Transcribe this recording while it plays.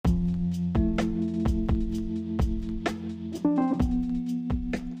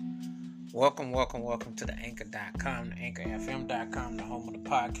Welcome to the Anchor.com, the AnchorFM.com, the home of the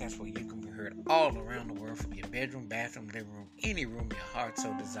podcast where you can be heard all around the world from your bedroom, bathroom, living room, any room your heart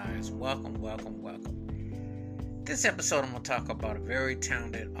so desires. Welcome. This episode I'm going to talk about a very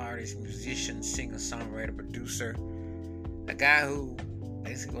talented artist, musician, singer, songwriter, producer, a guy who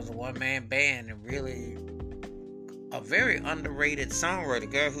basically was a one-man band and really a very underrated songwriter, a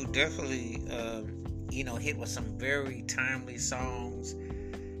guy who definitely, hit with some very timely songs,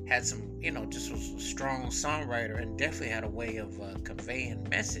 had some, just was a strong songwriter and definitely had a way of conveying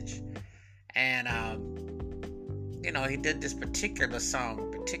message. And, he did this particular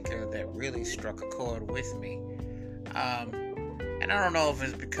song that really struck a chord with me. And I don't know if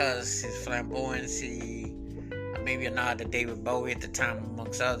it's because his flamboyancy, maybe a nod to David Bowie at the time,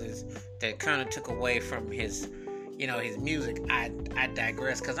 amongst others, that kind of took away from his music. I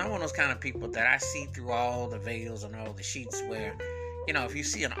digress, because I'm one of those kind of people that I see through all the veils and all the sheets where, if you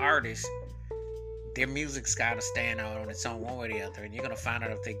see an artist, their music's got to stand out on its own one way or the other, and you're going to find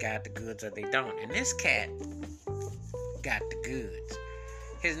out if they got the goods or they don't. And this cat got the goods.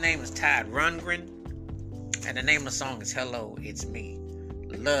 His name is Rundgren, and the name of the song is Hello, It's Me.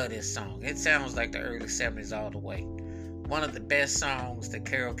 Love this song. It sounds like the early 70s all the way. One of the best songs that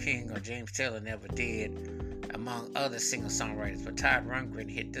Carole King or James Taylor never did, among other singer-songwriters. But Todd Rundgren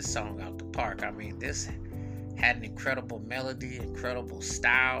hit this song out the park. I mean, this had an incredible melody, incredible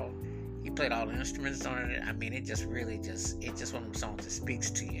style. He played all the instruments on it. I mean, it's just one of them songs that speaks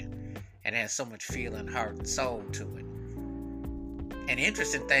to you and has so much feeling, heart, and soul to it. And the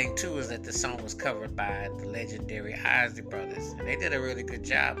interesting thing, too, is that the song was covered by the legendary Isley Brothers, and they did a really good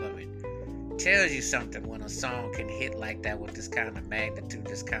job of it. Tells you something when a song can hit like that with this kind of magnitude,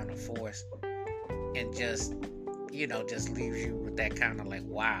 this kind of force, and just leaves you with that kind of like,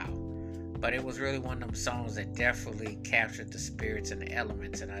 wow. But it was really one of them songs that definitely captured the spirits and the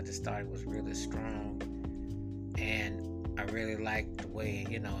elements, and I just thought it was really strong. And I really liked the way,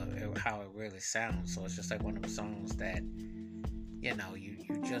 how it really sounds. So it's just like one of them songs that, you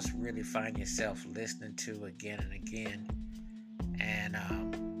just really find yourself listening to again and again. And,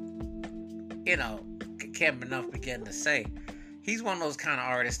 can't enough begin to say, he's one of those kind of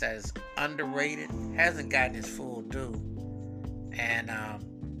artists that is underrated, hasn't gotten his full due. And,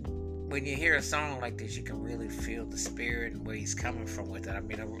 when you hear a song like this, you can really feel the spirit and where he's coming from with it. I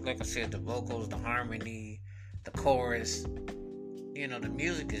mean, like I said, the vocals, the harmony, the chorus, the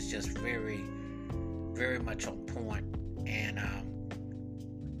music is just very, very much on point, and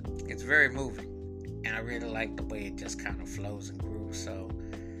it's very moving, and I really like the way it just kind of flows and grooves. So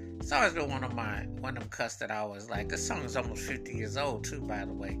it's always been one of them cuts that I always like. This song is almost 50 years old too, by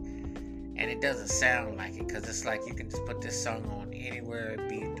the way. And it doesn't sound like it, because it's like you can just put this song on anywhere,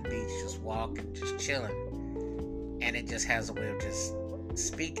 be at the beach, just walking, just chilling. And it just has a way of just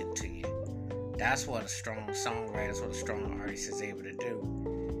speaking to you. That's what a strong songwriter, that's what a strong artist is able to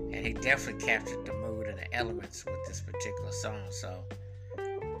do. And he definitely captured the mood and the elements with this particular song. So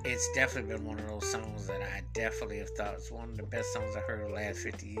it's definitely been one of those songs that I definitely have thought is one of the best songs I heard in the last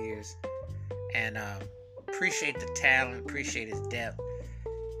 50 years. And appreciate the talent, appreciate his depth.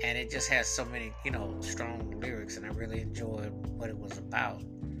 And it just has so many, strong lyrics, and I really enjoyed what it was about.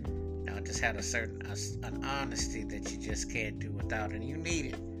 It just had an honesty that you just can't do without, and you need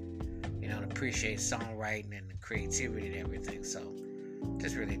it, to appreciate songwriting and the creativity and everything. So,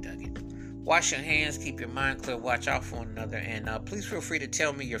 just really dug it. Wash your hands, keep your mind clear, watch out for one another, and please feel free to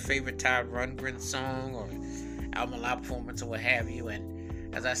tell me your favorite Todd Rundgren song or album live performance or what have you.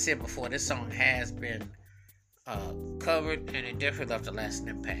 And as I said before, this song has been covered, and it definitely left a lasting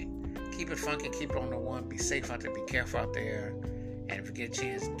impact. Keep it funky, keep it on the one, be safe out there, be careful out there, and if you get a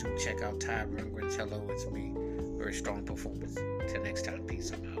chance, do check out Todd Rundgren's Hello, It's Me. Very strong performance. Till next time,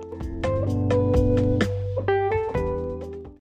 peace, I'm out.